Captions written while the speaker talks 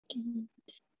second.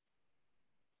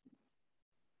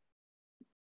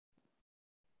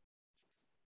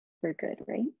 We're good,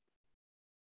 right?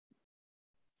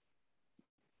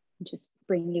 Just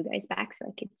bring you guys back so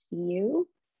I could see you.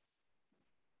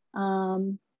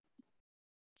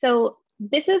 So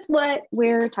this is what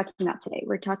we're talking about today.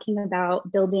 We're talking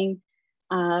about building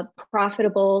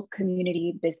profitable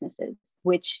community businesses,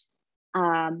 which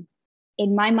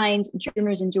in my mind,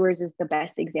 Dreamers and Doers is the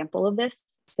best example of this.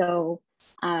 So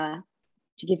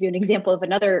to give you an example of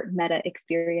another meta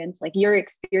experience, like you're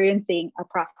experiencing a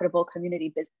profitable community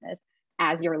business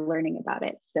as you're learning about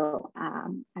it. So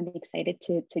I'm excited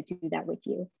to do that with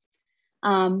you.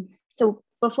 So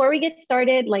before we get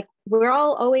started, like we're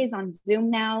all always on Zoom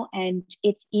now, and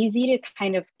it's easy to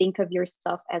kind of think of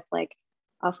yourself as like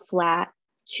a flat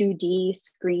 2D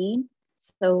screen.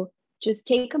 So just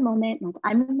take a moment, like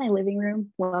I'm in my living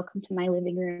room, welcome to my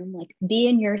living room, like be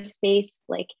in your space,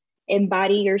 like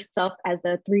embody yourself as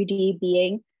a 3D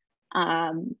being,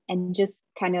 and just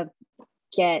kind of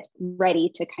get ready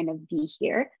to kind of be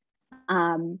here.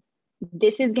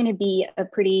 This is going to be a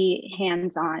pretty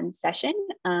hands-on session.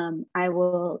 I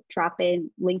will drop in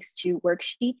links to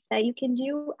worksheets that you can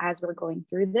do as we're going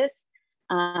through this.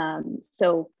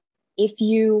 So if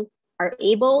you are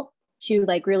able to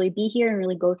like really be here and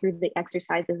really go through the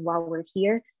exercises while we're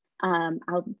here,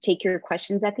 I'll take your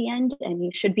questions at the end, and you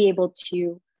should be able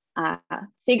to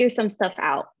figure some stuff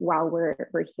out while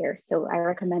we're here. So I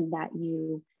recommend that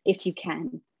you, if you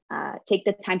can, take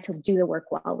the time to do the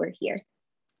work while we're here.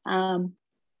 Okay,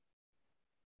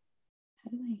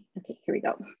 here we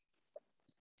go.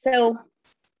 So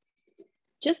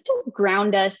just to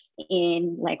ground us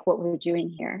in like what we're doing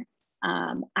here,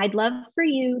 I'd love for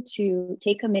you to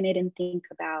take a minute and think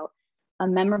about a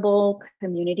memorable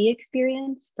community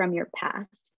experience from your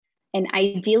past. And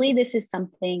ideally, this is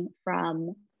something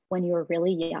from when you were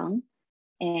really young,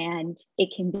 and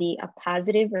it can be a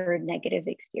positive or a negative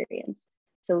experience.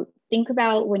 So think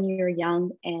about when you're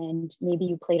young and maybe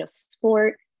you played a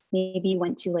sport, maybe you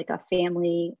went to like a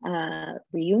family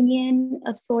reunion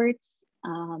of sorts.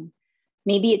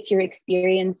 Maybe it's your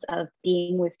experience of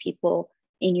being with people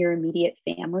in your immediate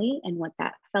family and what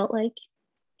that felt like.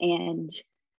 And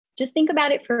just think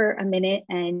about it for a minute,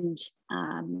 and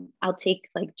I'll take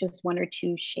like just one or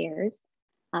two shares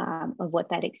of what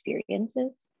that experience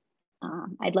is.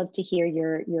 I'd love to hear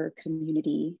your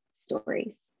community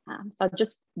stories. So I'll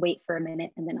just wait for a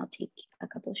minute and then I'll take a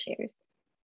couple shares.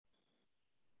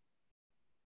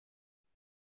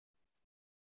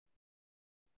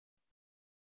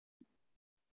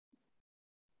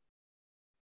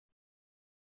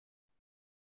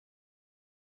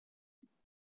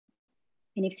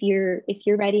 And if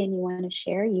you're ready and you want to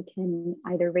share, you can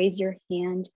either raise your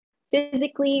hand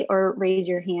physically or raise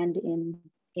your hand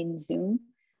in Zoom,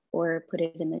 or put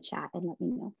it in the chat and let me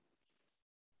know.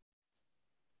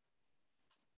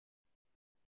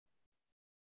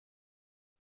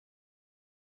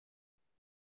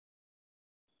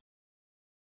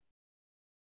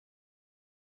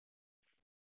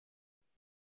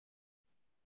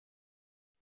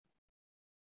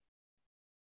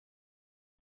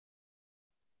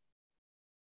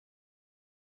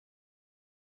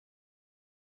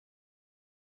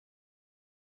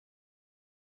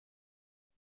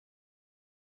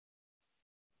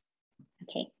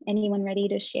 Okay, anyone ready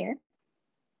to share?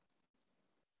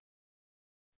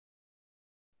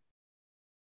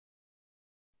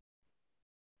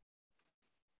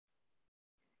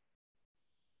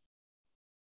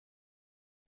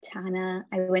 Tana,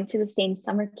 I went to the same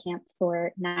summer camp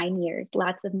for 9 years,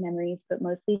 lots of memories, but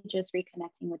mostly just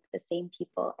reconnecting with the same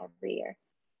people every year.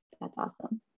 That's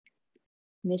awesome.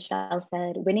 Michelle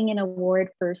said, winning an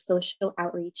award for social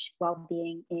outreach while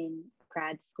being in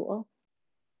grad school.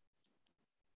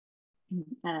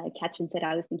 Katrin said,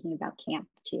 I was thinking about camp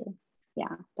too.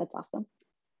 Yeah, that's awesome.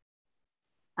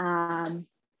 My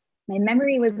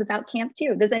memory was about camp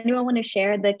too. Does anyone want to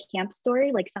share the camp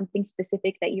story? Like something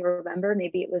specific that you remember?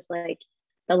 Maybe it was like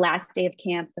the last day of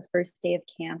camp, the first day of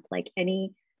camp, like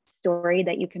any story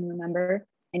that you can remember,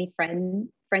 any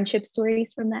friendship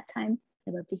stories from that time?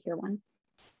 I'd love to hear one.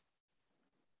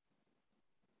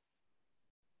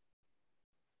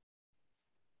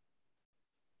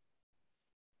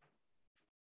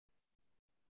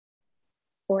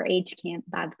 .4-H camp,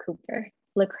 Bob Cooper,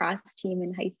 lacrosse team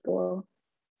in high school.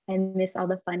 I miss all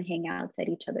the fun hangouts at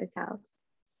each other's house.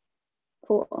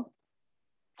 Cool.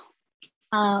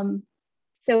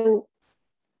 So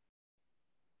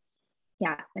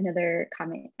yeah, another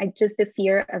comment. Just the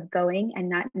fear of going and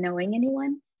not knowing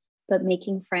anyone, but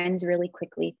making friends really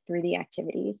quickly through the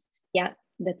activities. Yeah,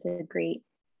 that's a great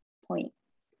point.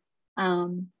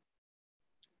 Um,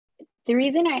 the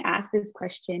reason I asked this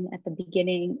question at the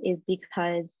beginning is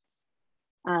because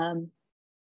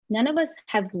none of us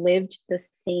have lived the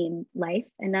same life,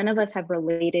 and none of us have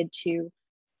related to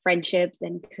friendships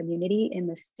and community in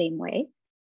the same way,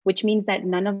 which means that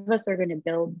none of us are going to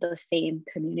build the same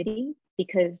community,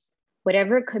 because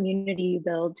whatever community you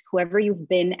build, whoever you've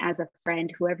been as a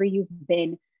friend, whoever you've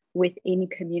been within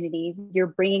communities, you're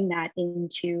bringing that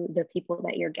into the people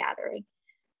that you're gathering.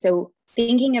 So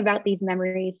thinking about these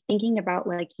memories, thinking about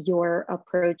like your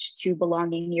approach to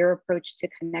belonging, your approach to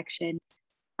connection,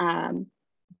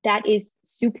 that is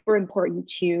super important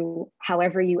to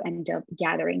however you end up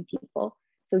gathering people.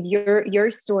 So your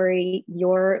story,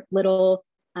 your little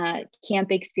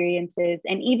camp experiences,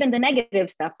 and even the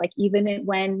negative stuff, like even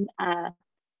when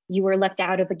you were left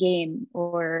out of a game,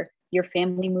 or your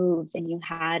family moved and you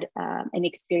had an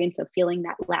experience of feeling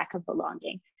that lack of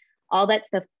belonging, all that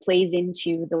stuff plays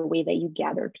into the way that you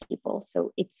gather people.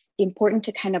 So it's important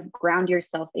to kind of ground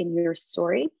yourself in your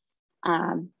story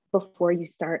before you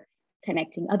start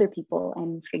connecting other people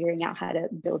and figuring out how to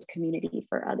build community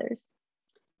for others.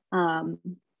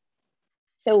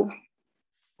 So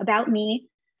about me,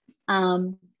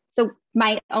 so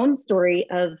my own story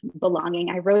of belonging,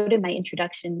 I wrote in my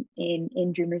introduction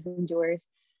in Dreamers and Doers,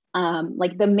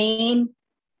 like the main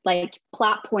like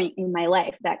plot point in my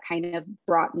life that kind of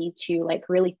brought me to like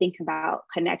really think about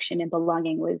connection and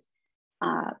belonging was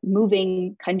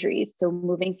moving countries. So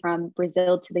moving from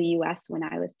Brazil to the US when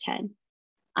I was 10.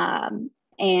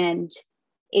 And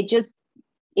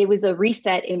it was a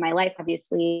reset in my life,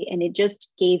 obviously, and it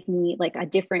just gave me like a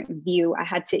different view. I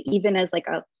had to, even as like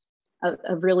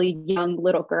a really young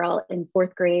little girl in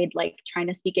 4th grade, like trying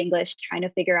to speak English, trying to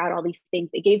figure out all these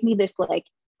things, it gave me this like,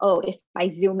 oh, if I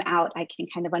zoom out, I can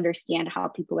kind of understand how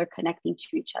people are connecting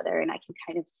to each other, and I can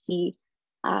kind of see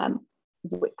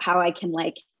how I can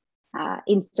like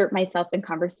insert myself in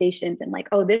conversations and like,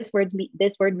 oh, this word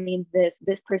means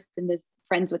this person is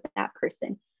friends with that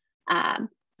person.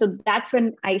 So that's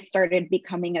when I started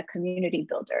becoming a community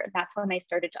builder. That's when I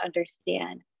started to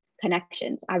understand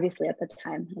connections. Obviously at the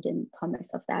time, I didn't call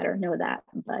myself that or know that,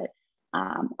 but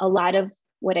a lot of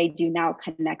what I do now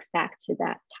connects back to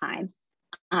that time.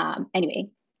 Anyway,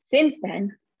 since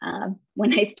then,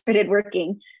 when I started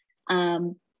working,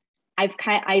 I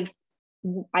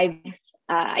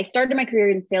started my career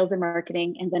in sales and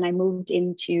marketing, and then I moved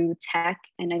into tech,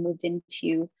 and I moved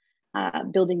into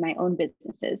building my own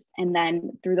businesses. And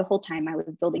then through the whole time, I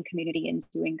was building community and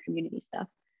doing community stuff.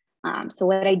 So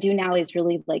what I do now is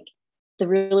really like the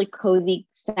really cozy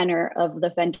center of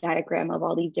the Venn diagram of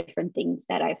all these different things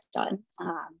that I've done.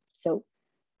 So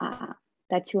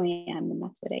that's who I am, and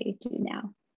that's what I do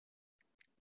now.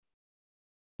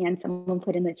 And someone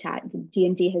put in the chat,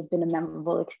 D&D has been a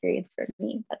memorable experience for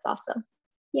me. That's awesome.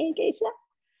 Yay, Geisha.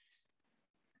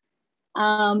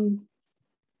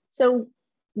 So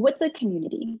what's a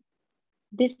community?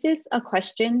 This is a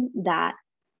question that,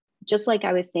 just like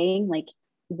I was saying, like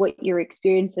what your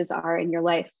experiences are in your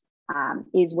life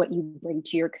is what you bring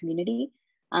to your community.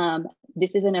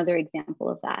 This is another example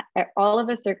of that. All of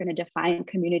us are going to define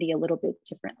community a little bit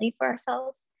differently for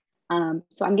ourselves.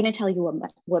 So I'm going to tell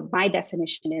you what my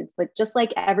definition is, but just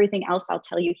like everything else I'll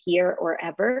tell you here or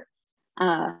ever,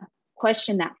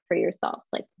 question that for yourself.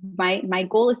 Like my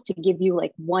goal is to give you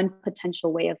like one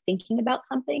potential way of thinking about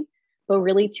something, but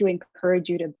really to encourage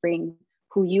you to bring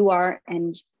who you are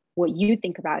and what you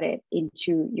think about it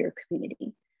into your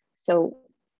community. So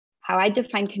how I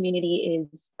define community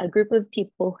is a group of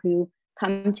people who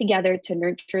come together to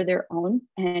nurture their own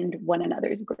and one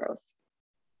another's growth.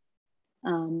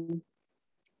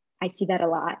 I see that a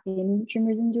lot in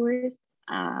Dreamers and Doers.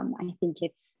 I think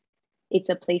it's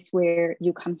a place where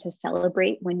you come to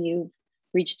celebrate when you've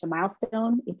reached a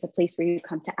milestone. It's a place where you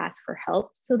come to ask for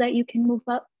help so that you can move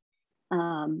up.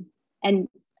 And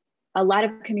a lot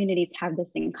of communities have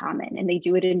this in common, and they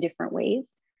do it in different ways.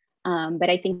 But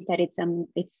I think that it's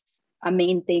a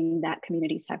main thing that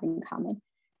communities have in common.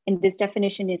 And this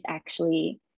definition is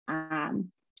actually,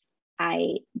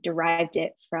 I derived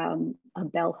it from a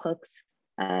bell hooks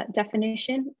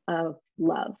definition of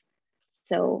love.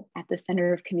 So at the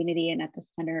center of community and at the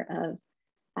center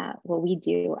of what we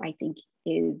do, I think,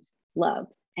 is love.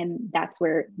 And that's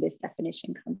where this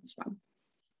definition comes from.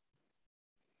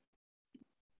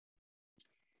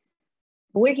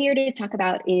 What we're here to talk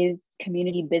about is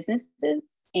community businesses.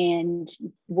 And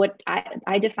what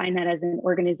I define that as an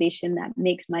organization that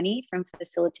makes money from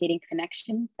facilitating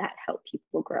connections that help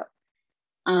people grow.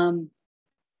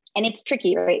 And it's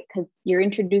tricky, right? Because you're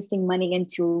introducing money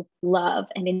into love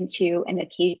and into an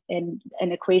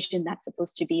equation that's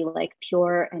supposed to be like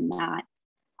pure and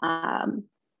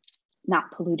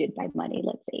not polluted by money,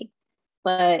 let's say.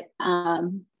 But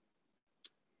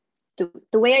the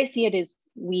way I see it is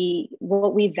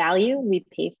what we value, we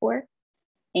pay for.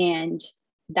 And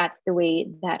that's the way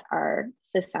that our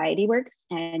society works.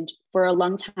 And for a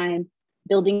long time,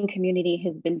 building community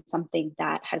has been something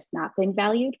that has not been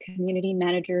valued. Community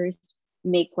managers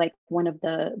make like one of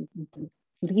the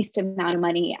least amount of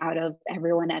money out of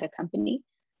everyone at a company.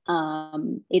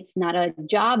 It's not a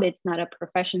job, it's not a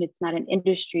profession, it's not an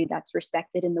industry that's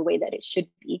respected in the way that it should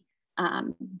be,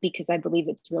 because I believe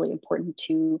it's really important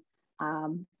to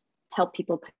help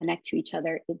people connect to each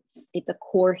other. It's a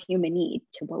core human need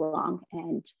to belong.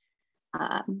 And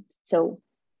so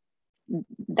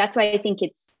that's why I think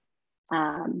it's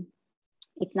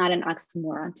not an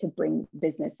oxymoron to bring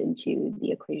business into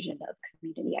the equation of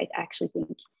community. I actually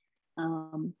think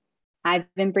I've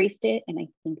embraced it, and I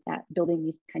think that building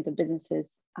these kinds of businesses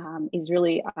is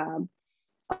really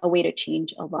a way to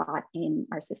change a lot in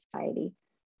our society.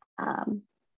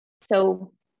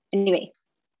 So anyway,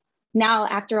 now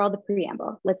after all the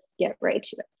preamble, let's get right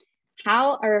to it.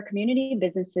 How are community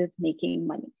businesses making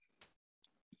money?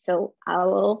 So I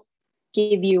will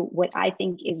give you what I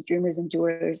think is Dreamers and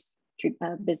Doers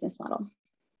business model.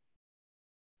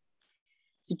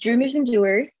 So Dreamers and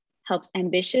Doers helps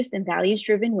ambitious and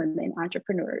values-driven women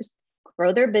entrepreneurs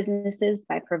grow their businesses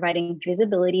by providing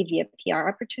visibility via PR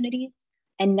opportunities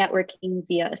and networking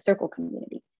via a circle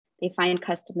community. They find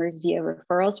customers via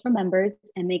referrals from members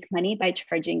and make money by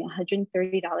charging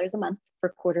 $130 a month for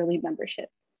quarterly membership.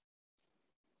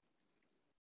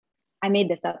 I made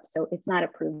this up, so it's not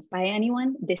approved by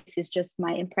anyone. This is just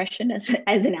my impression as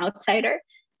an outsider.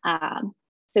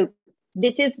 So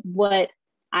this is what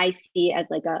I see as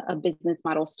like a business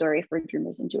model story for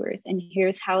Dreamers and Doers. And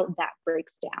here's how that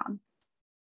breaks down.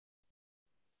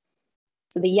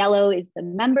 So the yellow is the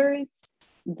members,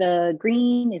 the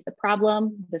green is the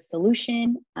problem, the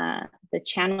solution, the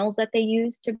channels that they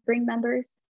use to bring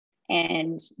members,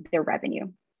 and their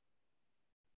revenue.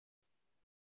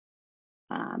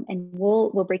 And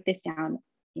we'll break this down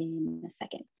in a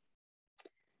second.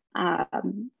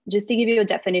 Just to give you a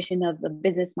definition of the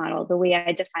business model, the way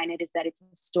I define it is that it's a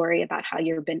story about how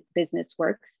your business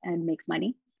works and makes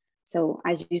money. So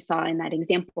as you saw in that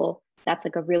example, that's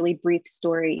like a really brief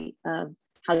story of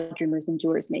how Dreamers and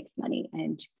Doers makes money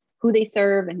and who they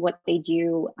serve and what they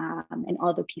do, and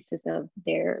all the pieces of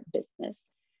their business.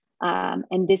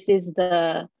 And this is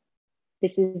the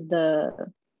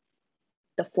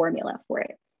formula for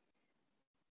it.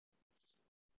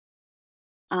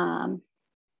 I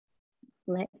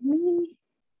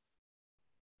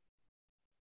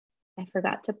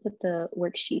forgot to put the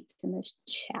worksheets in the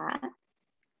chat.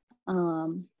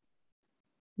 You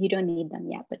don't need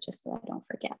them yet, but just so I don't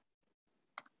forget.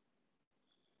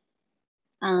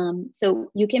 So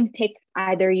you can pick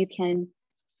either you can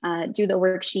do the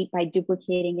worksheet by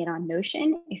duplicating it on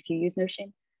Notion if you use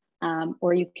Notion,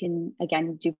 or you can,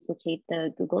 again, duplicate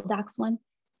the Google Docs one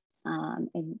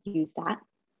and use that.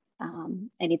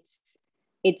 And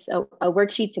it's a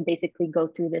worksheet to basically go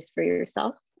through this for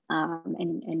yourself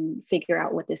and figure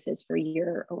out what this is for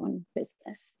your own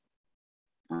business.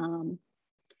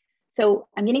 So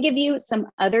I'm going to give you some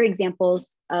other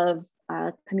examples of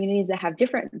communities that have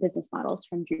different business models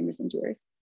from Dreamers and Doers.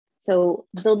 So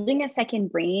building a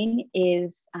second brain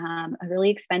is a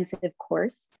really expensive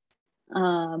course.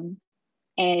 And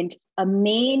the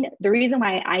reason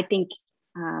why I think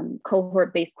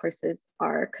cohort-based courses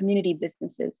are community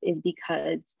businesses is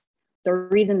because the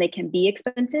reason they can be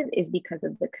expensive is because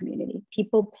of the community.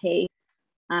 People pay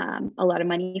a lot of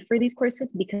money for these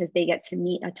courses because they get to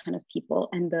meet a ton of people,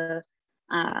 and the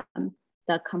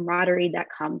camaraderie that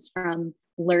comes from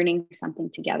learning something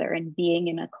together and being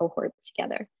in a cohort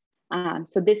together.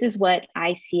 So this is what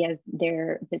I see as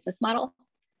their business model.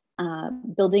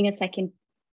 Building a second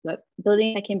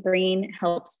brain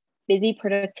helps busy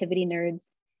productivity nerds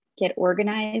get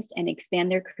organized and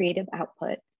expand their creative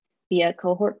output via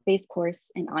cohort-based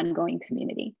course and ongoing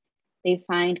community. They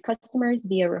find customers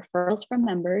via referrals from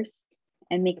members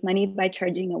and make money by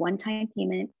charging a one-time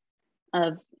payment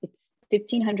of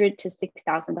 $1,500 to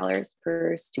 $6,000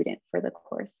 per student for the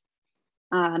course.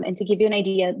 And to give you an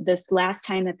idea, this last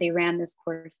time that they ran this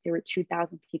course, there were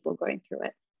 2,000 people going through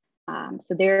it.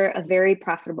 So they're a very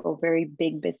profitable, very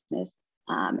big business.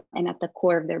 And at the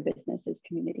core of their business is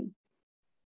community.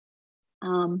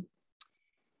 And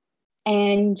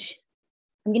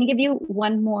I'm going to give you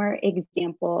one more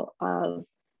example of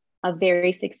a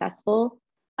very successful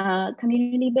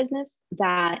community business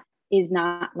that is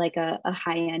not like a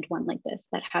high-end one like this,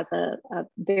 that has a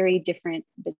very different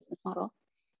business model.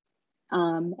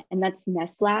 And that's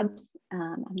Nest Labs.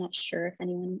 I'm not sure if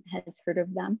anyone has heard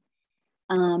of them.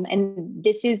 And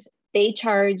they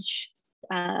charge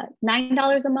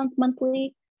 $9 a month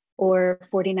monthly, or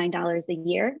 $49 a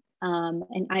year.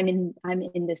 And I'm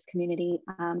in this community.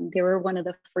 They were one of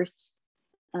the first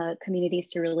communities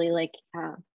to really like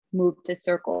move to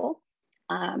Circle.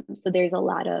 So there's a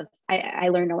lot of, I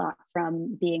learned a lot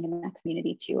from being in that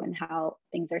community too, and how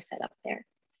things are set up there.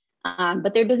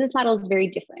 But their business model is very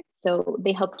different. So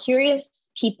they help curious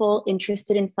people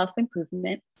interested in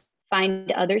self-improvement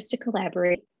find others to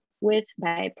collaborate with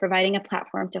by providing a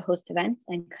platform to host events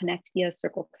and connect via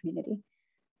Circle community.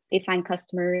 They find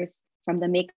customers from the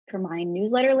Make Her Mine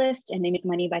newsletter list, and they make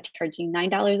money by charging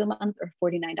 $9 a month or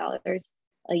 $49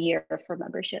 a year for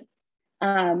membership.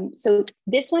 So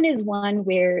this one is one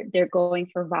where they're going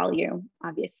for volume,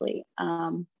 obviously.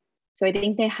 So I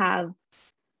think they have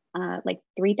like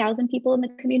 3,000 people in the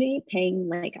community paying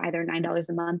like either $9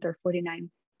 a month or $49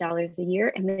 a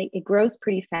year, and it grows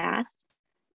pretty fast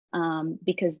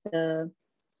because the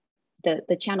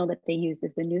channel that they use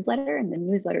is the newsletter, and the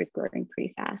newsletter is growing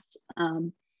pretty fast.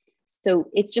 So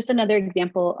it's just another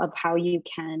example of how you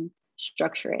can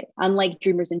structure it. Unlike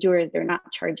Dreamers and Doers, they're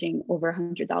not charging over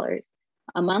 $100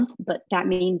 a month, but that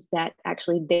means that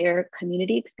actually their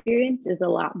community experience is a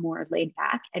lot more laid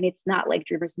back. And it's not like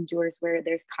Dreamers and Doers where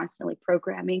there's constantly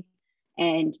programming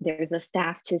and there's a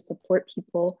staff to support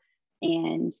people,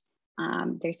 and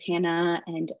there's Hannah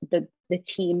and the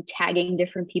team tagging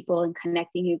different people and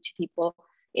connecting you to people.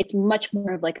 It's much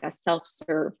more of like a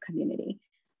self-serve community.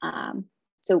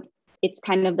 So it's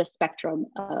kind of the spectrum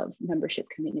of membership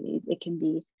communities. It can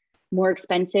be more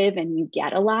expensive and you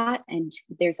get a lot and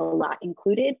there's a lot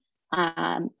included,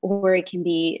 or it can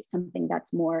be something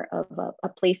that's more of a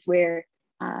place where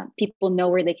people know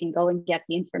where they can go and get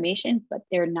the information, but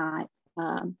they're not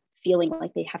feeling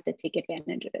like they have to take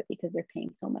advantage of it because they're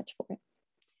paying so much for it.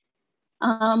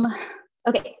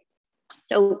 Okay,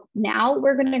 so now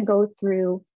we're going to go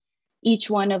through each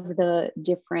one of the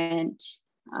different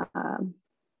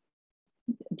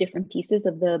pieces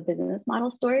of the business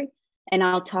model story, and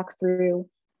I'll talk through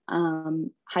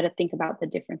how to think about the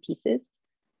different pieces.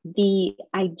 The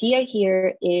idea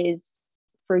here is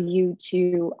for you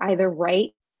to either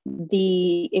write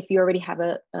if you already have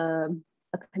a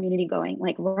community going,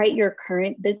 like write your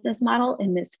current business model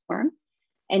in this form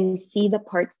and see the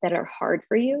parts that are hard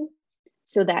for you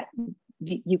so that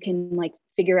you can like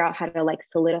figure out how to like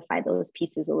solidify those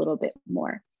pieces a little bit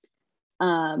more.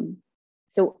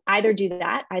 So either do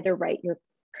that, either write your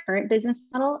current business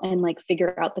model and like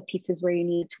figure out the pieces where you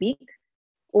need to tweak,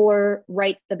 or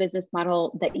write the business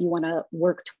model that you want to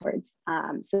work towards.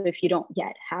 So if you don't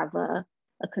yet have a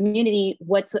community,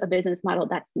 what's a business model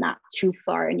that's not too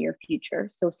far in your future?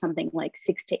 So something like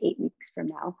 6 to 8 weeks from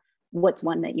now, what's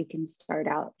one that you can start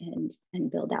out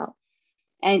and build out?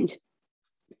 And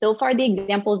so far, the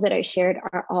examples that I shared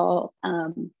are all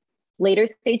later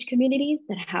stage communities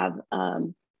that have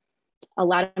a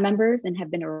lot of members and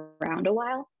have been around a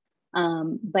while.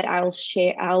 But I'll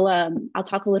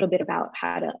talk a little bit about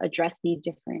how to address these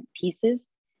different pieces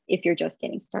if you're just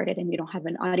getting started and you don't have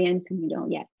an audience and you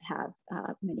don't yet have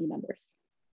many members.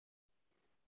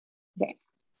 Okay,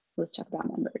 let's talk about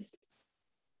members.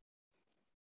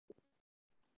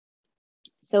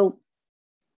 So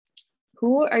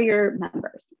who are your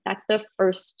members? That's the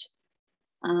first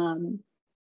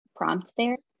prompt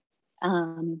there.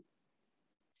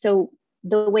 So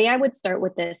the way I would start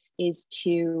with this is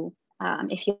to,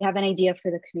 if you have an idea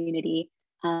for the community,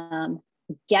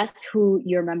 guess who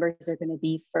your members are going to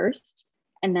be first,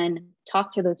 and then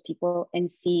talk to those people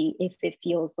and see if it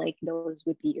feels like those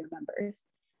would be your members.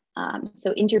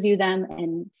 So interview them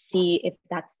and see if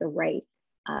that's the right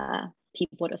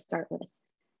people to start with.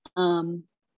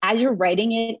 As you're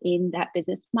writing it in that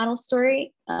business model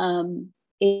story,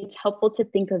 it's helpful to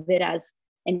think of it as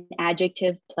an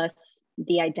adjective plus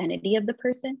the identity of the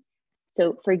person.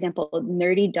 So for example,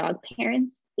 nerdy dog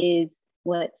parents is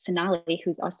what Sonali,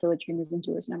 who's also a Dreamers and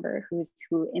Doers member,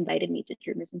 who invited me to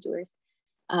Dreamers and Doers,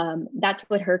 that's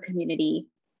what her community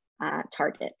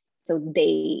targets. So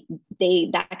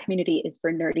that community is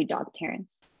for nerdy dog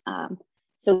parents.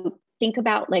 So think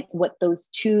about like what those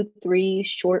 2-3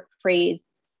 short phrase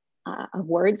of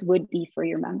words would be for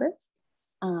your members.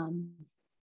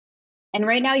 And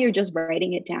right now you're just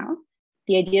writing it down.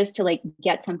 The idea is to like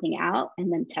get something out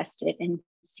and then test it and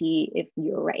see if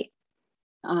you're right.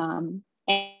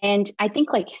 And I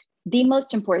think like the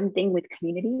most important thing with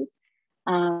communities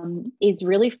is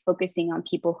really focusing on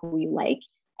people who you like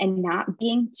and not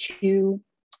being too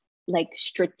like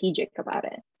strategic about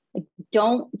it. Like,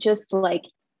 don't just like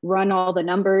run all the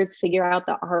numbers, figure out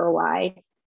the ROI.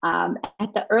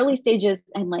 At the early stages,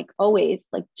 and like always,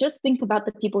 like just think about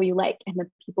the people you like and the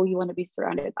people you want to be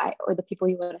surrounded by, or the people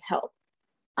you want to help.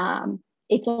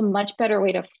 It's a much better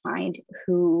way to find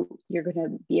who you're going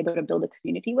to be able to build a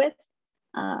community with,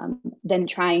 than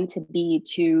trying to be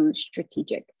too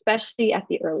strategic, especially at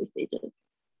the early stages.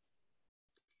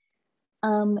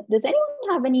 Does anyone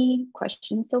have any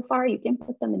questions so far? You can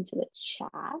put them into the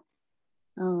chat.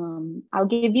 I'll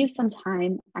give you some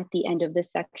time at the end of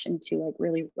this section to like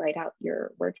really write out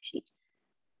your worksheet.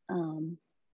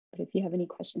 But if you have any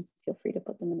questions, feel free to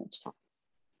put them in the chat.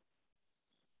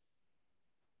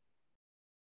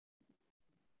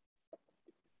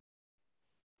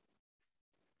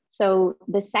 So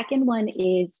the second one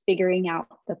is figuring out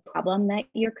the problem that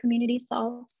your community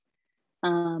solves.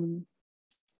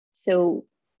 So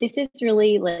this is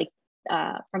really like,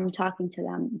 from talking to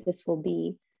them, this will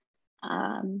be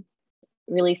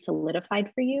really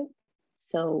solidified for you.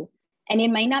 So, and it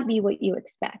might not be what you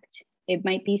expect. It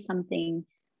might be something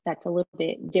that's a little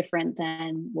bit different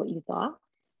than what you thought.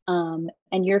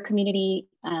 And your community,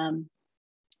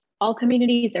 all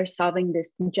communities are solving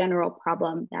this general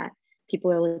problem that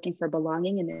people are looking for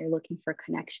belonging and they're looking for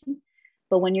connection.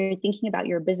 But when you're thinking about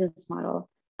your business model,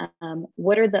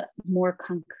 what are the more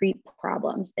concrete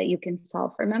problems that you can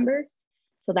solve for members,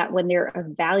 so that when they're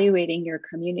evaluating your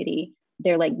community,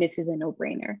 they're like, this is a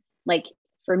no-brainer. Like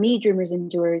for me, Dreamers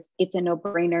and Doers, it's a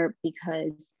no-brainer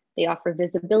because they offer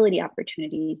visibility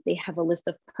opportunities. They have a list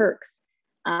of perks.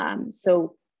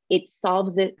 So it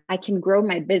solves it. I can grow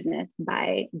my business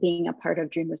by being a part of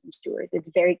Dreamers and Doers.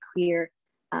 It's very clear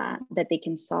that they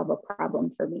can solve a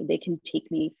problem for me. They can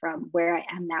take me from where I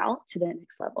am now to the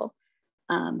next level.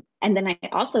 And then I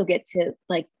also get to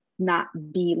like not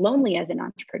be lonely as an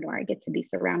entrepreneur. I get to be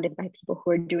surrounded by people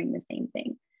who are doing the same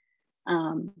thing.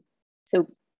 So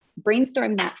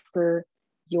brainstorm that for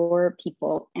your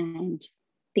people and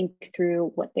think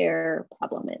through what their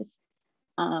problem is.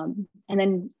 And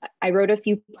then I wrote a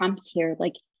few prompts here.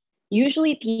 Like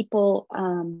usually people,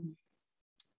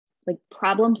 like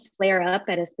problems flare up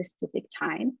at a specific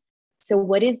time. So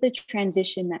what is the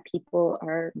transition that people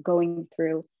are going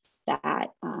through that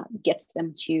gets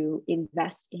them to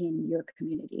invest in your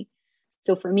community?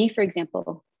 So for me, for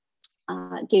example,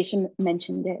 Geisha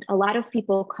mentioned it, a lot of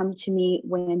people come to me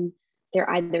when they're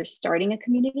either starting a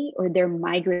community or they're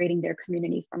migrating their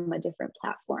community from a different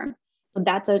platform. So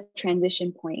that's a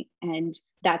transition point, and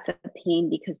that's a pain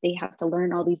because they have to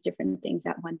learn all these different things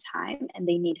at one time and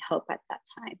they need help at that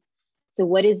time. So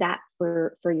what is that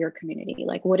for your community?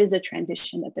 Like, what is the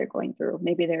transition that they're going through?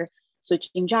 Maybe they're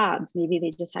switching jobs. Maybe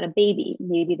they just had a baby.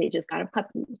 Maybe they just got a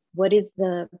puppy.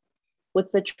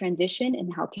 What's the transition,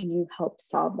 and how can you help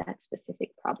solve that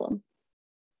specific problem?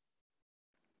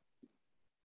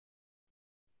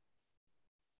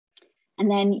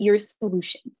 And then your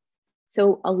solution.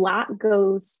 So a lot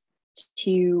goes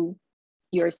to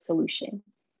your solution.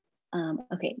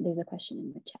 Okay, there's a question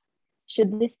in the chat.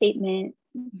 Should this statement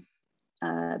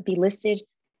be listed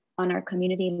on our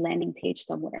community landing page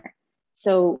somewhere?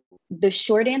 So the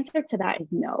short answer to that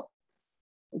is no.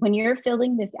 When you're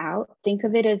filling this out, think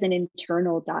of it as an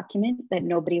internal document that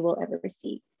nobody will ever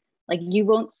see. Like you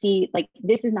won't see, like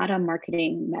this is not a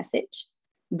marketing message.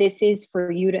 This is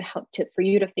for you to help for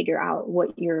you to figure out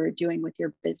what you're doing with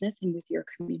your business and with your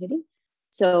community.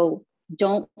 So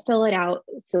don't fill it out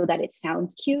so that it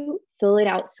sounds cute. Fill it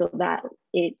out so that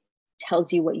it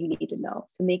tells you what you need to know.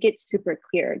 So make it super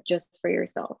clear just for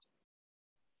yourself.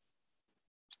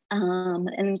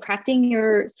 And crafting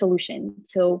your solution.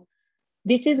 So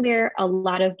this is where a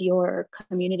lot of your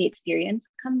community experience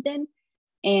comes in.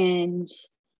 And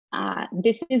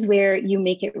this is where you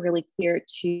make it really clear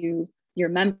to your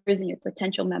members and your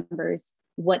potential members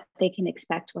what they can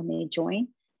expect when they join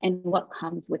and what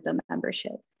comes with the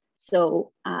membership.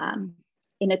 So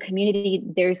in a community,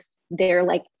 there are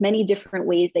like many different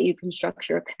ways that you can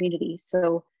structure a community.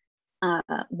 So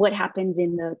what happens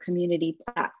in the community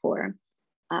platform?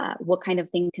 What kind of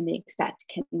things can they expect?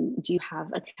 Do you have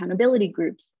accountability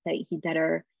groups that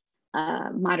are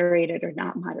moderated or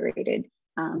not moderated?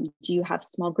 Do you have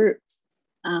small groups?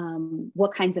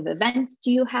 What kinds of events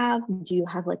do you have? Do you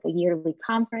have like a yearly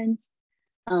conference?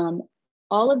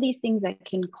 All of these things that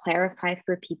can clarify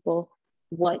for people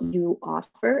what you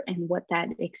offer and what that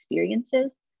experience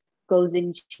is goes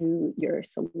into your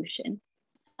solution.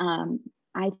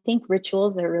 I think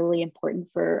rituals are really important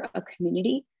for a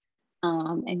community.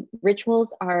 And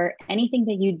rituals are anything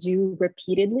that you do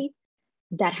repeatedly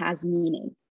that has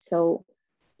meaning. So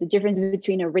the difference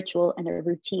between a ritual and a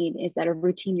routine is that a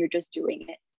routine, you're just doing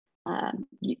it.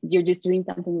 You're just doing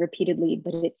something repeatedly,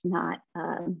 but it's not,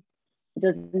 it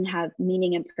doesn't have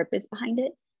meaning and purpose behind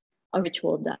it. A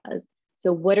ritual does.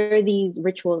 So what are these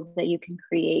rituals that you can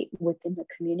create within the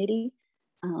community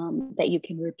that you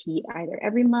can repeat either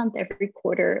every month, every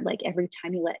quarter, like every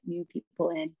time you let new people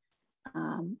in?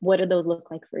 What do those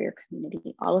look like for your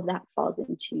community? All of that falls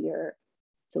into your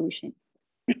solution.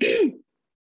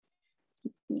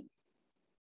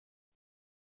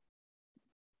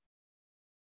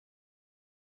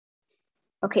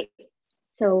 Okay,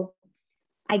 so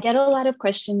I get a lot of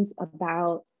questions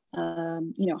about,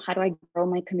 how do I grow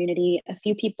my community? A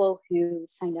few people who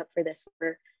signed up for this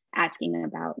were asking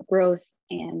about growth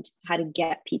and how to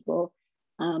get people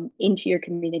into your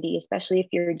community, especially if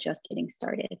you're just getting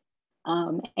started.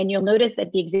 And you'll notice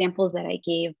that the examples that I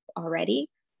gave already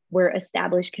were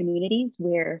established communities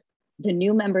where the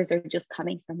new members are just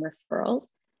coming from referrals.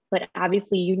 But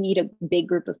obviously you need a big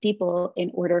group of people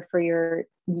in order for your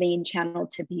main channel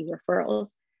to be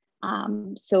referrals.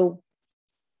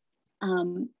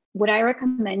 What I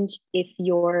recommend if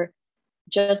you're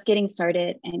just getting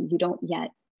started and you don't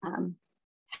yet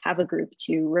have a group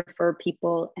to refer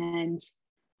people, and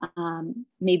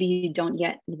maybe you don't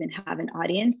yet even have an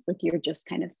audience, like you're just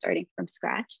kind of starting from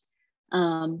scratch.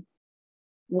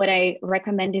 What I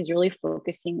recommend is really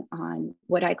focusing on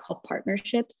what I call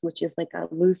partnerships, which is like a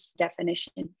loose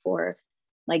definition for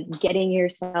like getting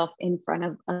yourself in front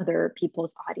of other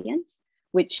people's audience,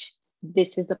 which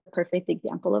this is a perfect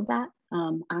example of that.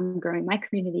 I'm growing my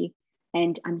community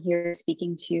and I'm here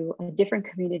speaking to a different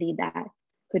community that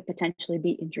could potentially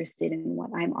be interested in what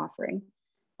I'm offering.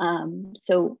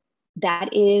 So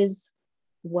that is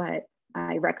what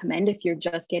I recommend if you're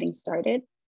just getting started.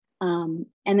 And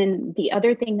then the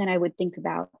other thing that I would think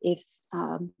about if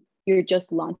you're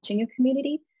just launching a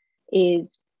community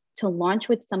is to launch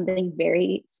with something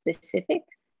very specific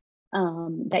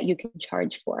that you can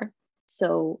charge for.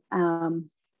 So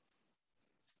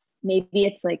maybe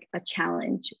it's like a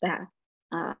challenge that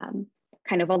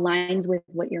kind of aligns with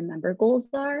what your member goals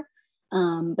are,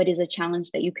 but is a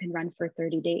challenge that you can run for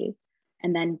 30 days.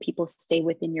 And then people stay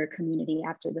within your community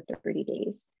after the 30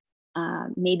 days.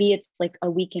 Maybe it's like a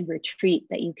weekend retreat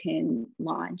that you can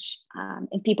launch,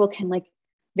 and people can like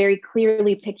very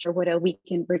clearly picture what a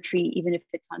weekend retreat, even if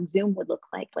it's on Zoom, would look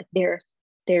like. Like they're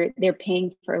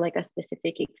paying for like a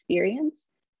specific experience,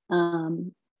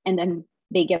 and then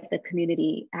they get the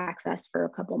community access for a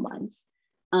couple months.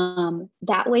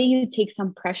 That way you take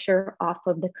some pressure off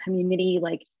of the community,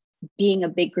 like being a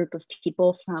big group of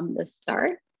people from the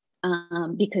start,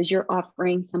 because you're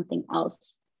offering something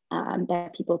else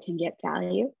that people can get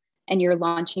value, and you're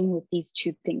launching with these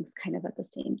two things kind of at the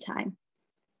same time.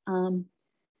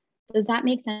 Does that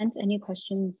make sense? Any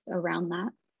questions around that?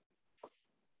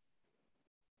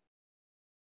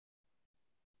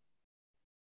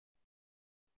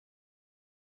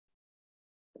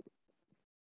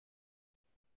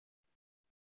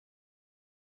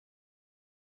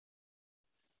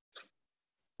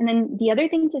 And then the other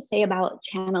thing to say about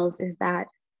channels is that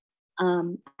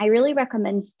I really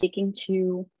recommend sticking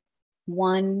to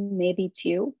one, maybe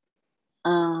two,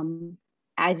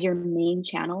 as your main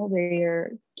channel where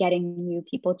you're getting new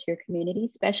people to your community,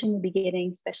 especially in the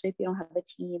beginning, especially if you don't have a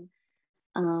team.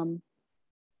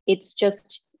 It's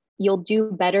just, you'll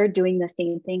do better doing the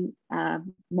same thing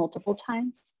multiple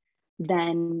times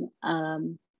than,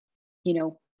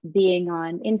 being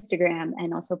on Instagram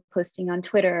and also posting on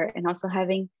Twitter and also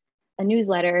having a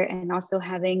newsletter and also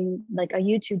having like a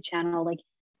YouTube channel. Like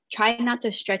try not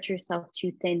to stretch yourself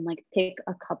too thin, like pick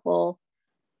a couple,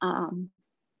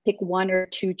 pick one or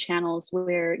two channels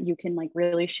where you can like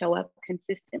really show up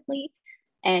consistently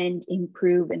and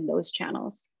improve in those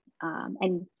channels.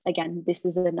 And again, this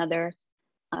is another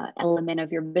element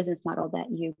of your business model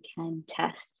that you can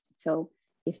test. So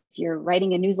if you're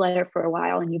writing a newsletter for a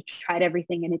while and you've tried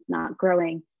everything and it's not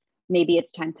growing, maybe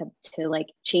it's time to like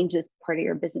change this part of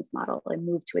your business model and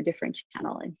move to a different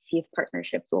channel and see if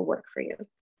partnerships will work for you.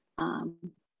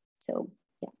 So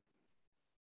yeah,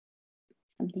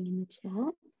 something in the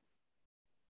chat.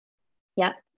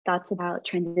 Yeah, thoughts about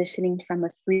transitioning from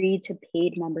a free to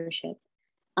paid membership.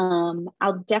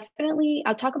 I'll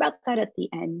talk about that at the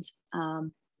end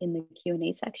in the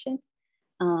Q&A section.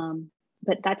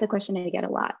 But that's a question I get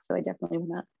a lot, so I definitely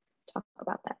want to talk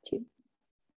about that too.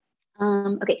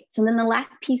 Okay, so then the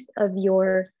last piece of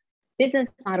your business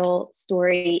model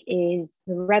story is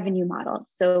the revenue model.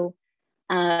 So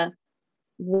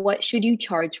what should you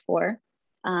charge for?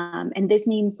 And this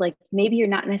means like maybe you're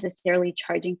not necessarily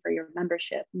charging for your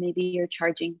membership. Maybe you're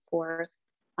charging for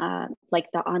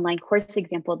like the online course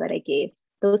example that I gave.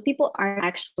 Those people aren't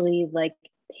actually like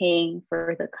paying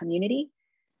for the community.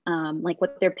 Like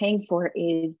what they're paying for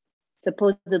is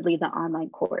supposedly the online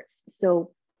course.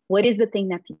 So what is the thing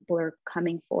that people are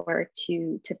coming for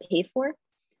to pay for?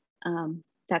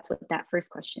 That's what that first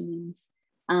question means.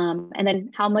 And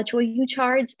then how much will you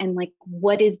charge? And like,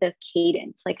 what is the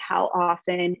cadence? Like how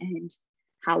often and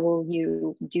how will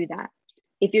you do that?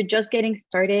 If you're just getting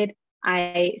started,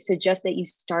 I suggest that you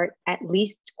start at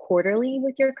least quarterly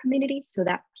with your community so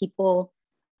that people,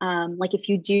 like if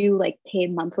you do like pay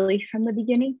monthly from the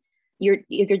beginning, you're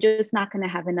just not going to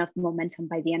have enough momentum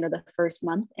by the end of the first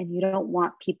month. And you don't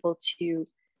want people to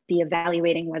be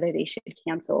evaluating whether they should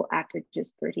cancel after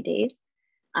just 30 days.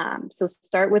 So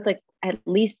start with like at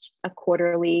least a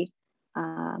quarterly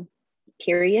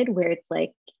period where it's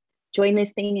like join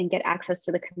this thing and get access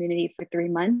to the community for 3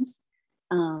 months,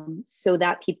 so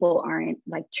that people aren't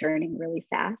like churning really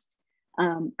fast.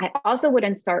 I also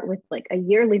wouldn't start with like a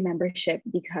yearly membership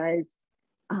because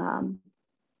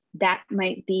that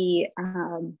might be,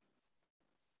 you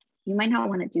might not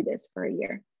want to do this for a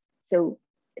year. So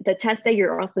the test that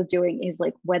you're also doing is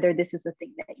like whether this is the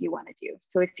thing that you want to do.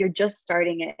 So if you're just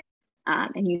starting it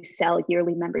and you sell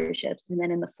yearly memberships, and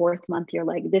then in the 4th month, you're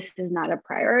like, this is not a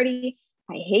priority.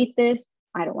 I hate this.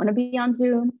 I don't want to be on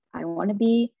Zoom. I don't want to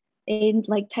be in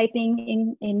like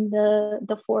typing in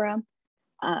the forum.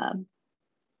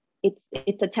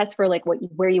 It's a test for like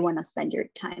where you want to spend your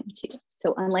time too.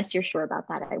 So unless you're sure about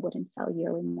that, I wouldn't sell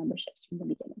yearly memberships from the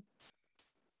beginning.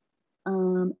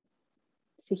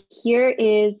 So here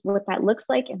is what that looks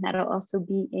like, and that'll also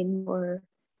be in your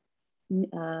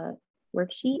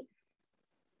worksheet.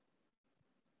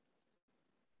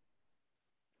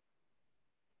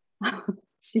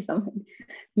 She's someone.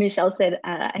 Michelle said,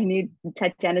 I knew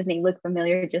Tatiana's name looked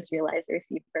familiar, just realized I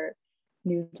received her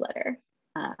newsletter.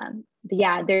 But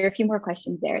yeah, there are a few more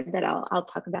questions there that I'll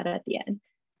talk about at the end.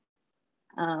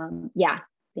 Yeah,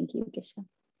 thank you, Gisha.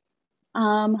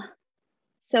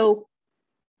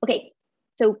 Okay,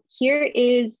 so here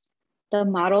is the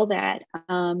model that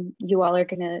you all are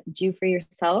gonna do for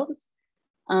yourselves.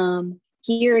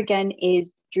 Here again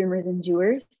is dreamers and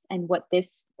doers, and what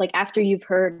this, like after you've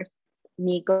heard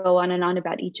me go on and on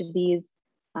about each of these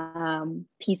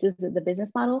pieces of the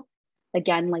business model,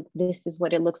 again, like this is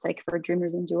what it looks like for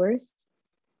dreamers and doers.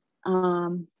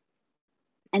 And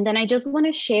then I just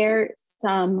wanna share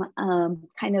some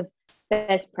kind of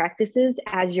best practices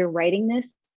as you're writing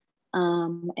this.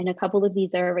 And a couple of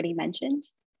these I already mentioned.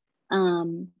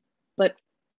 But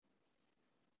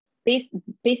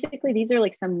basically, these are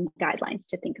like some guidelines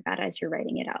to think about as you're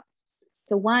writing it out.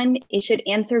 So one, it should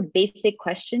answer basic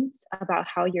questions about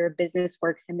how your business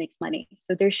works and makes money.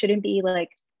 So there shouldn't be like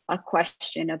a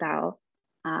question about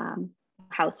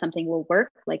how something will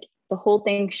work. Like the whole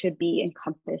thing should be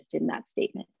encompassed in that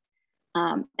statement.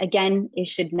 Again, it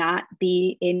should not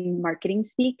be in marketing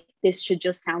speak. This should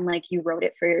just sound like you wrote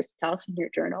it for yourself in your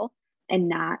journal and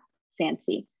not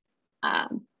fancy.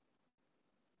 And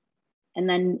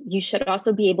then you should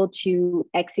also be able to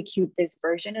execute this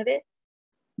version of it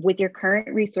with your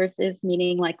current resources,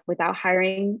 meaning like without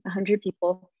hiring 100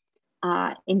 people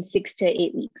in 6 to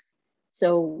 8 weeks.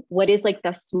 So what is like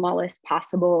the smallest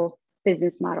possible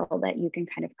business model that you can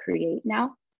kind of create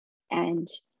now? And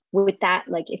with that,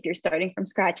 like if you're starting from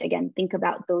scratch, again, think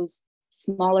about those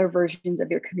smaller versions of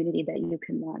your community that you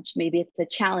can launch. Maybe it's a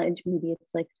challenge, maybe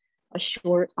it's like a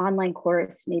short online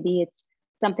course, maybe it's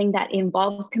something that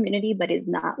involves community, but is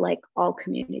not like all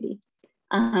community.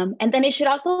 And then it should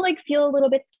also like feel a little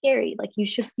bit scary. Like you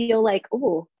should feel like,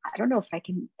 oh, I don't know if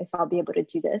I'll be able to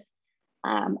do this.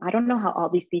 I don't know how all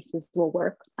these pieces will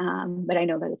work, but I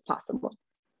know that it's possible.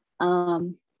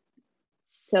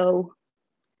 So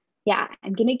yeah,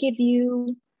 I'm gonna give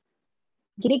you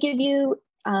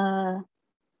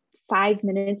 5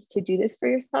 minutes to do this for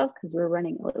yourselves because we're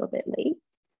running a little bit late.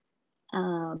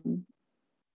 And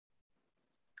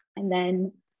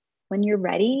then when you're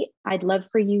ready, I'd love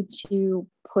for you to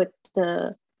put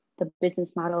the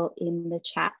business model in the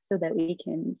chat so that we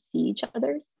can see each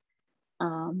other's.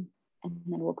 And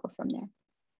then we'll go from there.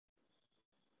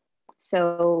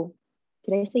 So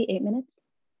did I say 8 minutes?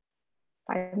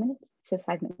 5 minutes? So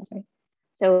 5 minutes, right?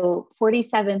 So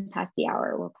 47 past the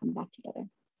hour, we'll come back together.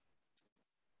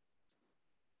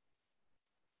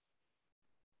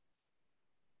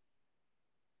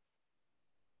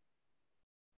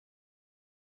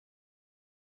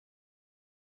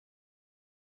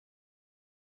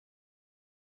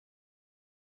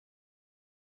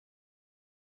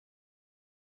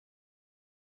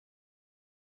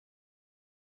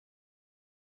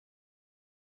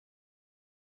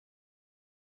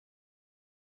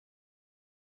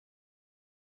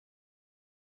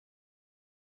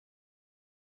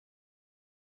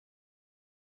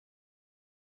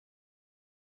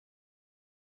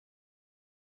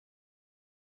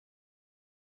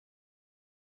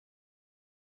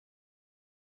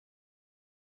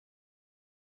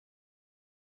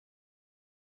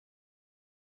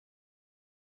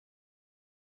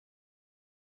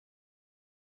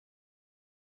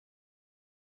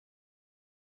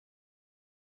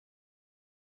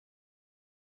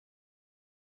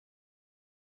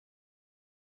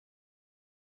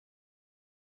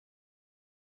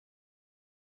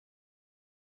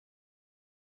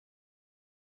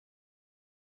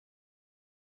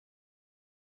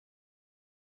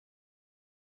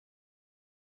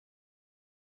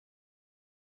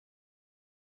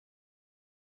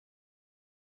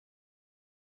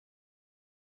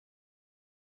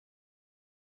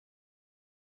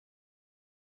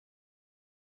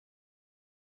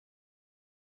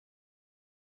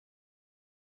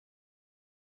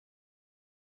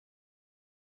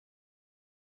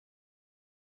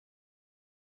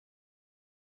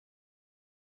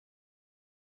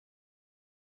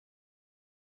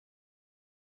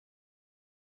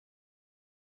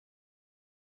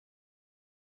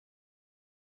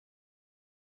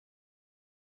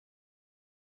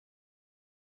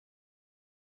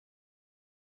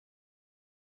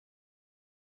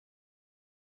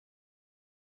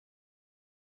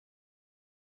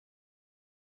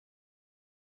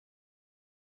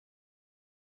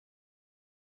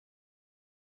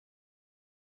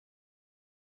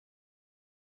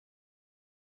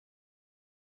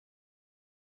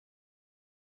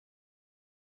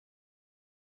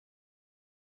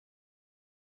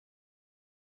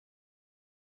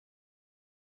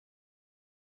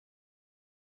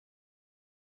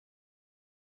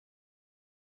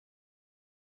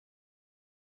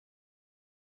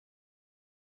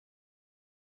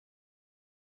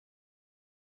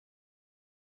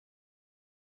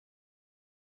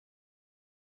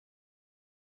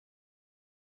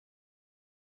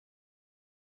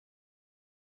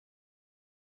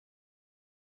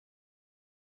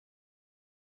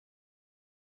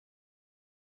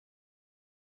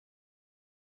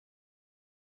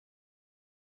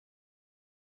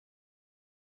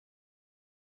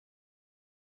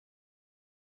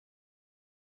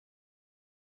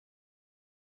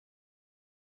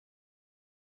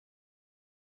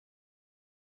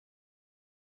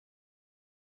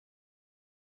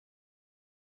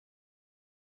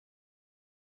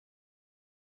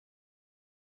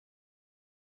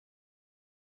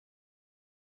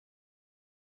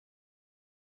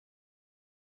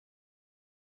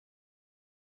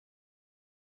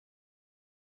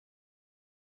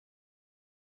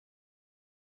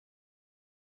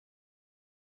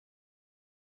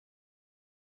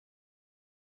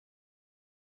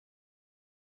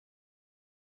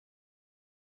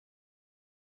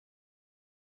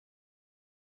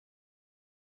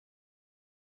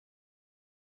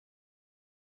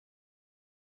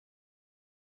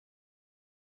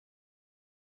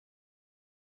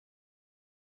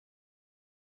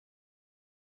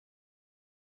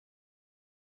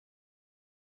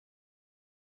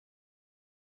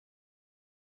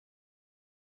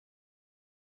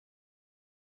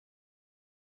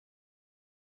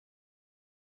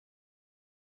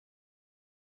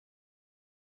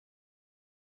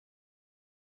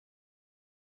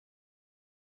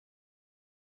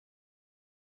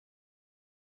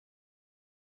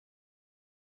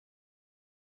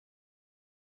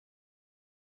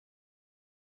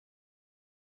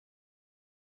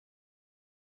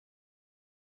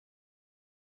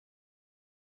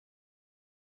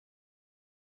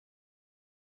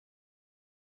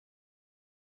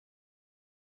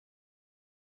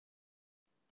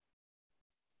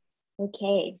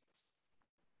 Okay.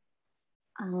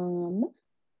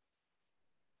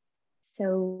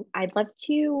 So I'd love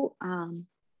to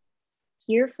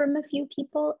hear from a few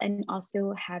people and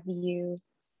also have you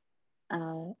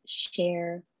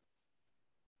share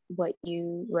what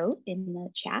you wrote in the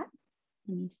chat.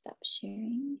 Let me stop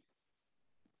sharing.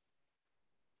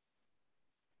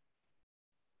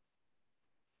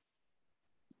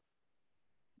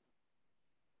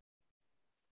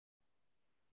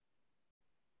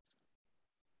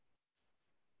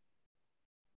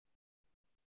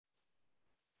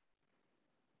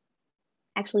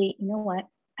 Actually, you know what?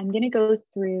 I'm going to go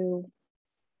through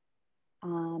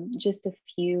just a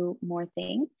few more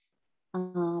things,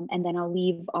 and then I'll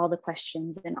leave all the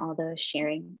questions and all the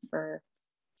sharing for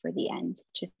the end,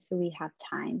 just so we have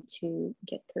time to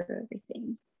get through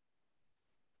everything.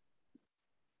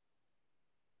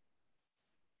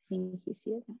 I think you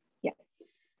see it. Yeah.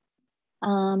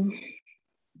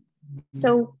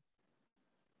 So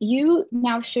you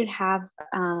now should have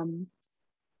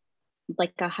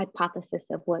like a hypothesis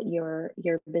of what your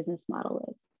business model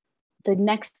is. The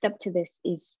next step to this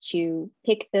is to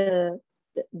pick the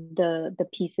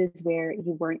pieces where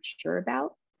you weren't sure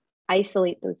about,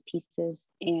 isolate those pieces,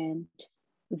 and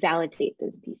validate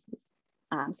those pieces.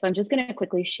 So I'm just going to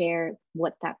quickly share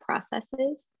what that process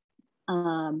is.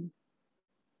 And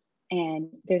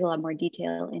there's a lot more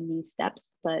detail in these steps,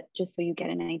 but just so you get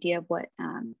an idea of what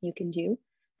you can do.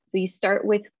 So you start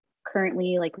with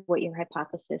currently like what your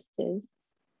hypothesis is,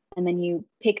 and then you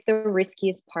pick the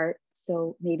riskiest part.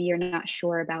 So maybe you're not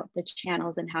sure about the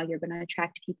channels and how you're going to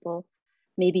attract people.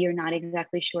 Maybe you're not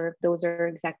exactly sure if those are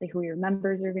exactly who your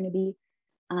members are going to be.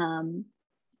 And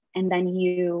then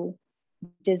you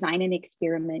design an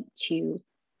experiment to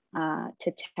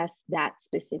test that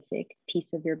specific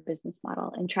piece of your business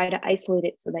model and try to isolate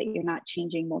it so that you're not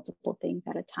changing multiple things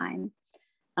at a time.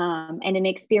 And an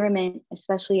experiment,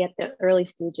 especially at the early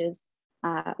stages,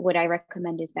 what I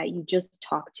recommend is that you just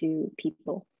talk to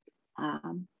people.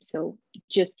 So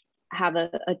just have a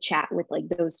chat with like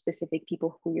those specific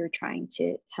people who you're trying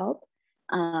to help,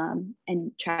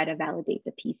 and try to validate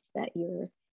the piece that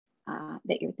you're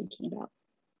thinking about.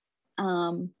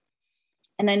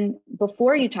 And then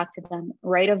before you talk to them,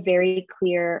 write a very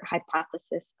clear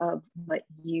hypothesis of what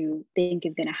you think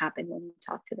is going to happen when you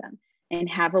talk to them, and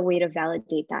have a way to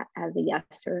validate that as a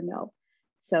yes or a no.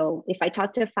 So if I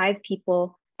talk to 5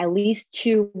 people, at least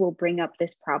 2 will bring up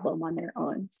this problem on their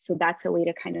own. So that's a way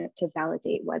to kind of to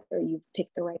validate whether you've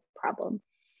picked the right problem.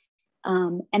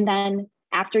 And then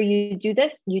after you do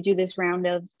this round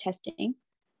of testing,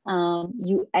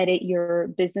 you edit your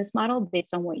business model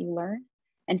based on what you learn.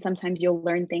 And sometimes you'll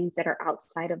learn things that are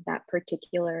outside of that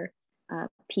particular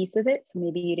piece of it. So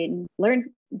maybe you didn't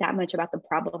learn that much about the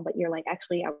problem, but you're like,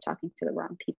 actually, I was talking to the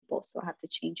wrong people, so I have to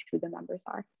change who the members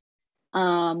are.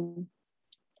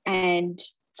 And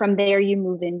from there, you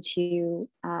move to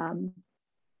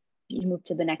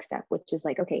the next step, which is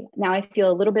like, okay, now I feel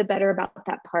a little bit better about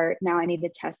that part. Now I need to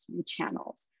test new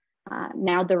channels.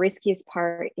 Now the riskiest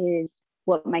part is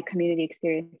what my community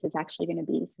experience is actually going to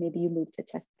be. So maybe you move to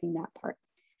testing that part.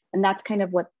 And that's kind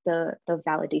of what the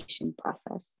validation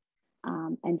process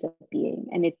ends up being.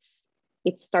 And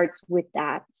it starts with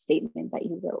that statement that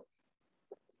you wrote.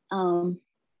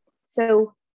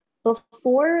 So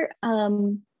before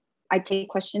I take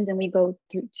questions and we go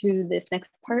through to this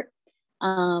next part,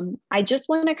 I just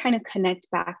want to kind of connect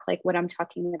back like what I'm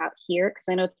talking about here, because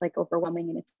I know it's like overwhelming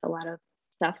and it's a lot of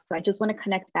stuff. So I just want to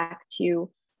connect back to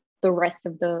the rest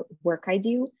of the work I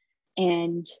do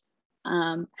and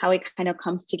how it kind of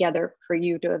comes together for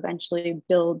you to eventually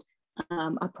build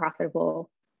a profitable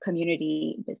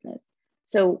community business.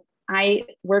 So I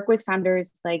work with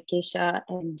founders like Geisha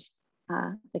and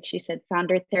like she said,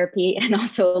 founder therapy, and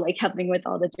also like helping with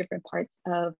all the different parts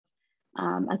of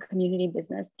a community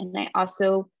business. And I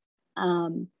also,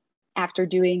 after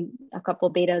doing a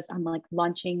couple betas, I'm like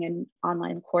launching an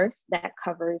online course that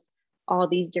covers all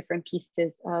these different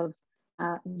pieces of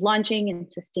launching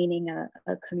and sustaining a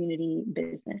community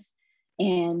business.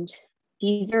 And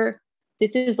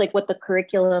this is like what the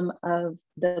curriculum of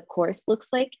the course looks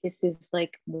like. This is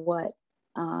like what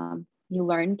you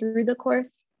learn through the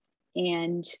course.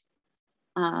 And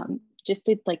just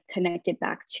to like connect it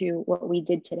back to what we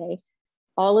did today,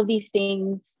 all of these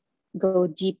things go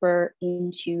deeper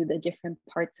into the different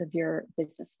parts of your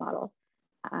business model.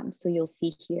 So you'll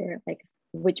see here like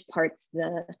which parts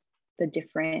the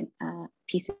different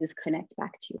pieces connect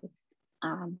back to.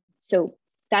 So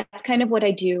that's kind of what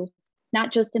I do,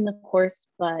 not just in the course,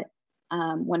 but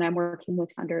when I'm working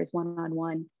with founders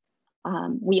one-on-one,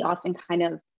 we often kind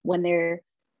of, when they're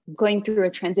going through a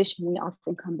transition, we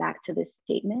often come back to this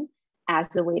statement as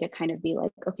a way to kind of be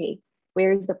like, okay,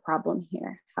 where's the problem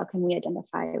here? How can we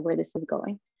identify where this is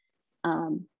going?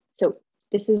 So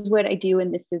this is what I do,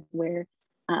 and this is where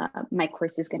my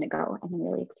course is going to go, and I'm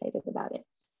really excited about it.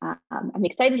 I'm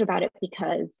excited about it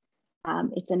because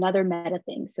it's another meta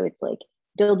thing. So it's like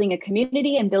building a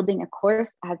community and building a course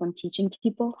as I'm teaching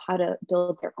people how to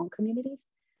build their own communities.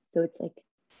 So it's like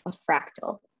a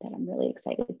fractal that I'm really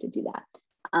excited to do that.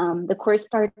 The course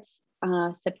starts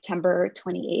September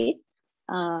 28th.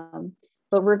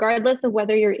 But regardless of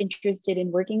whether you're interested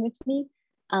in working with me,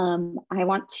 I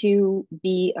want to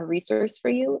be a resource for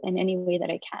you in any way that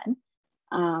I can.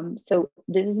 So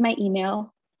this is my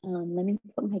email. Let me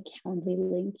put my Calendly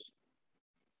link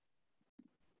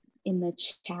in the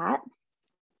chat.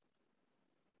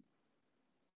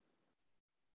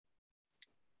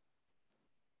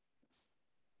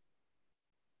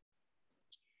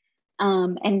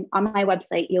 And on my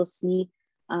website, you'll see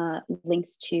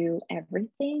links to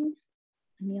everything.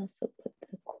 Let me also put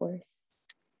the course.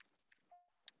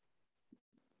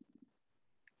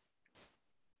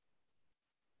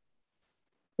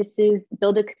 This is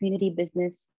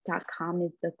buildacommunitybusiness.com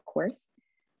is the course.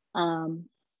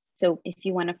 So if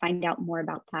you want to find out more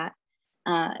about that,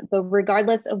 but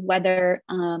regardless of whether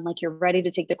like you're ready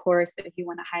to take the course, if you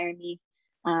want to hire me,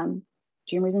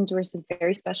 Dreamers and Doers is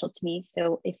very special to me.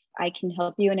 So if I can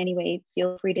help you in any way,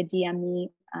 feel free to DM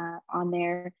me on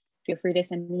there. Feel free to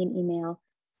send me an email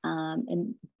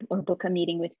or book a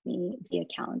meeting with me via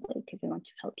Calendly because I want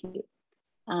to help you.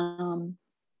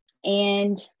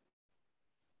 And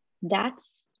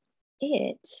that's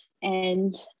it.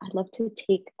 And I'd love to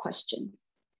take questions.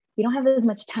 We don't have as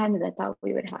much time as I thought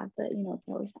we would have, but you know, it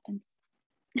always happens.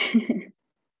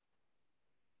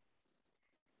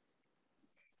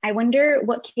 I wonder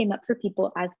what came up for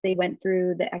people as they went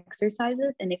through the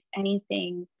exercises, and if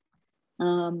anything,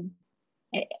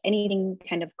 anything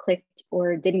kind of clicked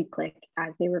or didn't click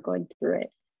as they were going through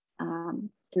it,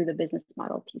 through the business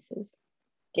model pieces.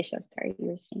 Gisha, sorry,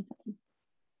 you were saying something.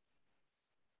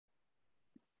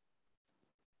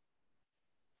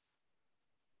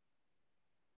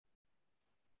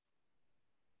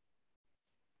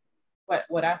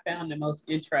 What I found the most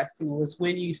interesting was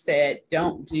when you said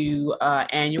don't do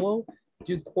annual,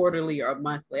 do quarterly or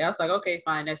monthly. I was like, okay,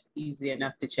 fine, that's easy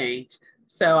enough to change.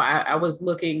 So I was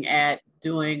looking at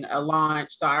doing a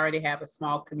launch. So I already have a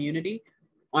small community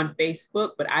on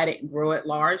Facebook, but I didn't grow it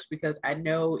large because I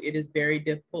know it is very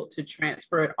difficult to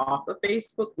transfer it off of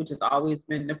Facebook, which has always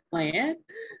been the plan.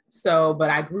 So, but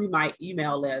I grew my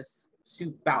email list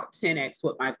to about 10x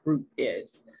what my group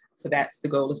is. So that's the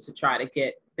goal, is to try to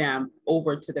get them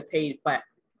over to the paid, but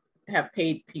have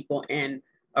paid people and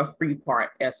a free part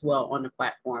as well on the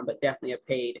platform, but definitely a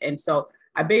paid. And so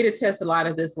I beta test a lot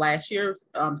of this last year.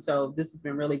 So this has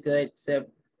been really good to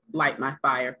light my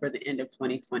fire for the end of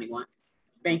 2021.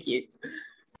 Thank you.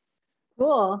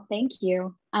 Cool, thank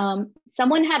you.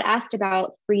 Someone had asked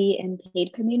about free and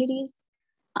paid communities.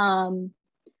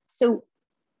 So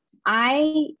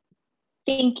I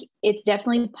think it's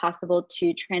definitely possible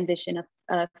to transition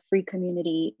a free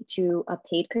community to a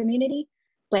paid community,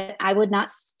 but I would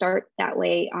not start that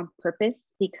way on purpose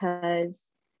because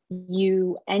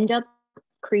you end up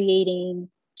creating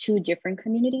two different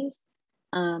communities.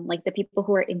 Like the people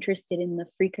who are interested in the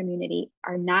free community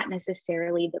are not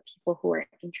necessarily the people who are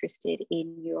interested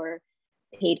in your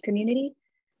paid community.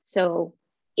 So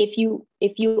if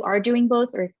you are doing both,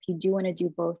 or if you do want to do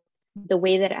both, the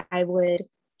way that I would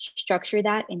structure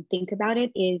that and think about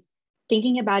it is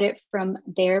thinking about it from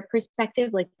their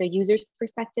perspective, like the user's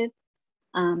perspective.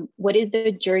 What is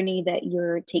the journey that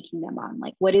you're taking them on?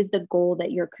 Like, what is the goal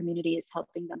that your community is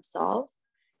helping them solve?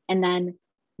 And then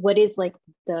what is like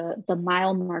the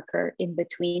mile marker in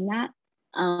between that,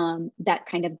 that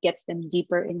kind of gets them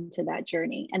deeper into that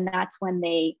journey. And that's when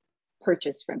they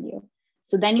purchase from you.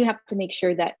 So then you have to make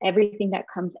sure that everything that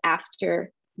comes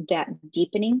after that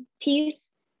deepening piece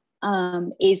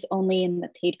is only in the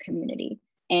paid community.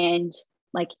 And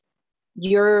like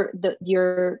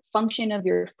your function of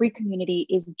your free community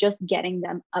is just getting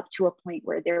them up to a point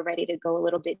where they're ready to go a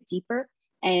little bit deeper.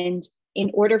 And in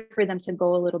order for them to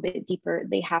go a little bit deeper,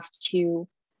 they have to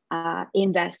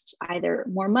invest either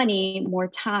more money, more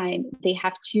time. They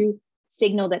have to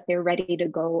signal that they're ready to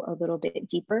go a little bit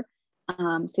deeper.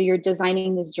 So you're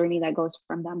designing this journey that goes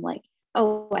from them like,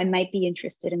 oh, I might be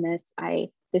interested in this.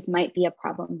 This might be a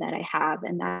problem that I have.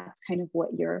 And that's kind of what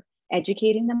you're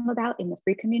educating them about in the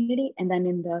free community. And then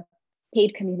in the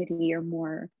paid community, you're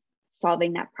more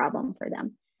solving that problem for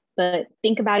them. But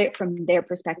think about it from their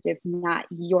perspective, not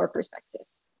your perspective.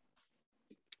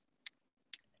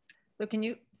 So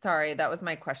sorry, that was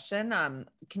my question.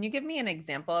 Can you give me an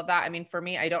example of that? I mean, for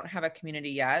me, I don't have a community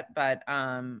yet, but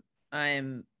I'm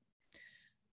in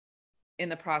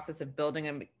the process of building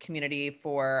a community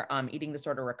for eating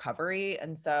disorder recovery.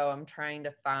 And so I'm trying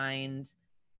to find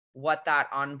what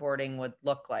that onboarding would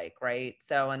look like, right?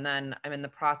 So, and then I'm in the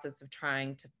process of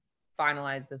trying to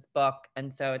finalize this book.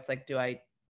 And so it's like,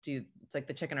 it's like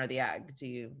the chicken or the egg. Do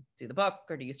you do the book,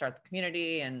 or do you start the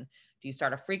community? And do you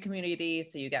start a free community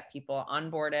so you get people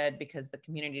onboarded? Because the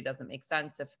community doesn't make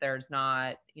sense if there's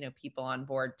not, people on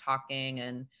board talking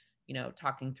and,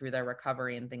 talking through their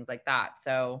recovery and things like that.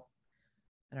 So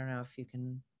I don't know if you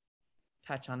can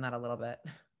touch on that a little bit.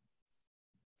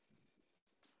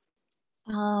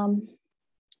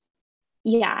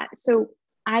 Yeah, so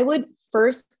I would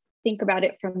first think about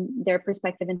it from their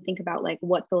perspective and think about like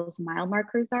what those mile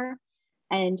markers are.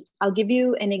 And I'll give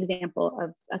you an example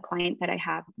of a client that I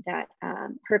have that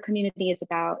her community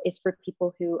is for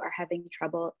people who are having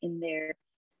trouble in their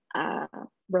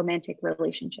romantic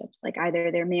relationships. Like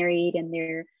either they're married and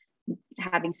they're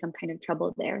having some kind of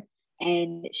trouble there.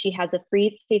 And she has a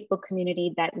free Facebook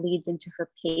community that leads into her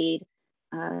paid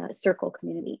circle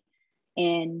community.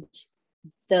 And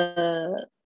the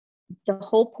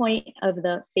whole point of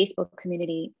the Facebook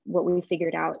community, what we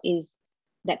figured out is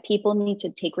that people need to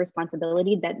take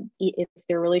responsibility that if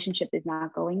their relationship is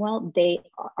not going well, they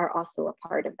are also a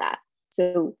part of that.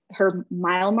 So her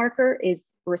mile marker is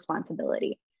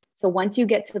responsibility. So once you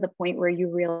get to the point where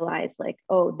you realize like,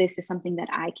 oh, this is something that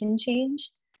I can change,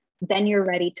 then you're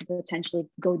ready to potentially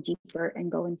go deeper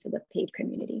and go into the paid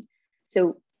community.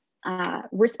 So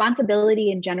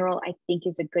responsibility in general, I think,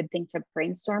 is a good thing to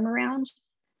brainstorm around.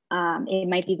 It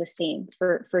might be the same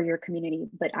for your community,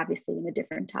 but obviously in a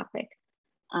different topic.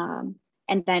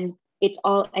 And then it's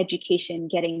all education,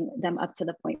 getting them up to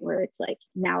the point where it's like,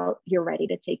 now you're ready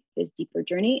to take this deeper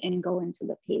journey and go into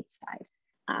the paid side.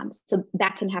 So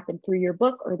that can happen through your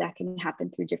book, or that can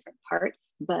happen through different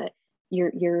parts, but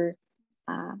you're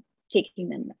taking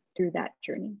them through that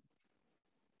journey.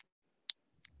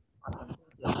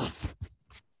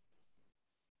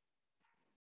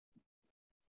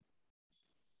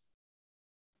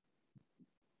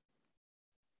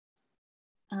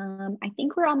 I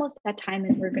think we're almost at time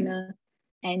and we're gonna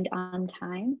end on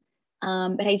time.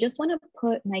 But I just want to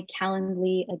put my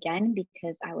Calendly again,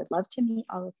 because I would love to meet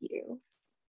all of you.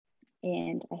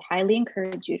 And I highly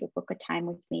encourage you to book a time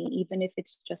with me, even if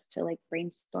it's just to like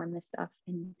brainstorm this stuff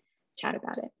and chat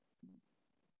about it.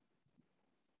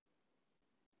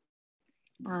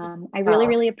 I really,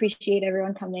 really appreciate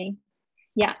everyone coming.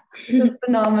 Yeah. This was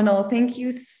phenomenal. Thank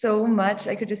you so much.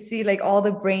 I could just see like all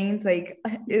the brains, like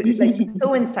so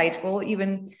insightful,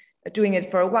 even doing it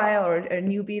for a while or a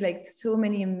newbie, like so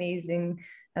many amazing,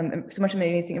 so much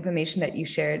amazing information that you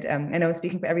shared. I know I'm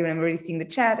speaking for everyone. I'm already seeing the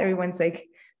chat. Everyone's like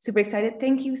super excited.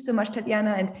 Thank you so much,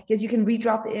 Tatiana. And yes, you can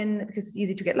redrop in because it's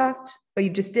easy to get lost, but you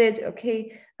just did.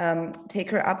 Okay.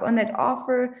 Take her up on that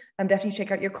offer. Definitely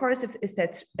check out your course if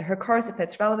that's her course, if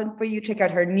that's relevant for you. Check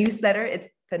out her newsletter. It's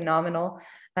phenomenal.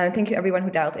 Thank you everyone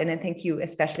who dialed in, and thank you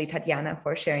especially Tatiana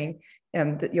for sharing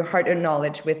your heart and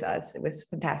knowledge with us. It was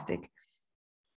fantastic.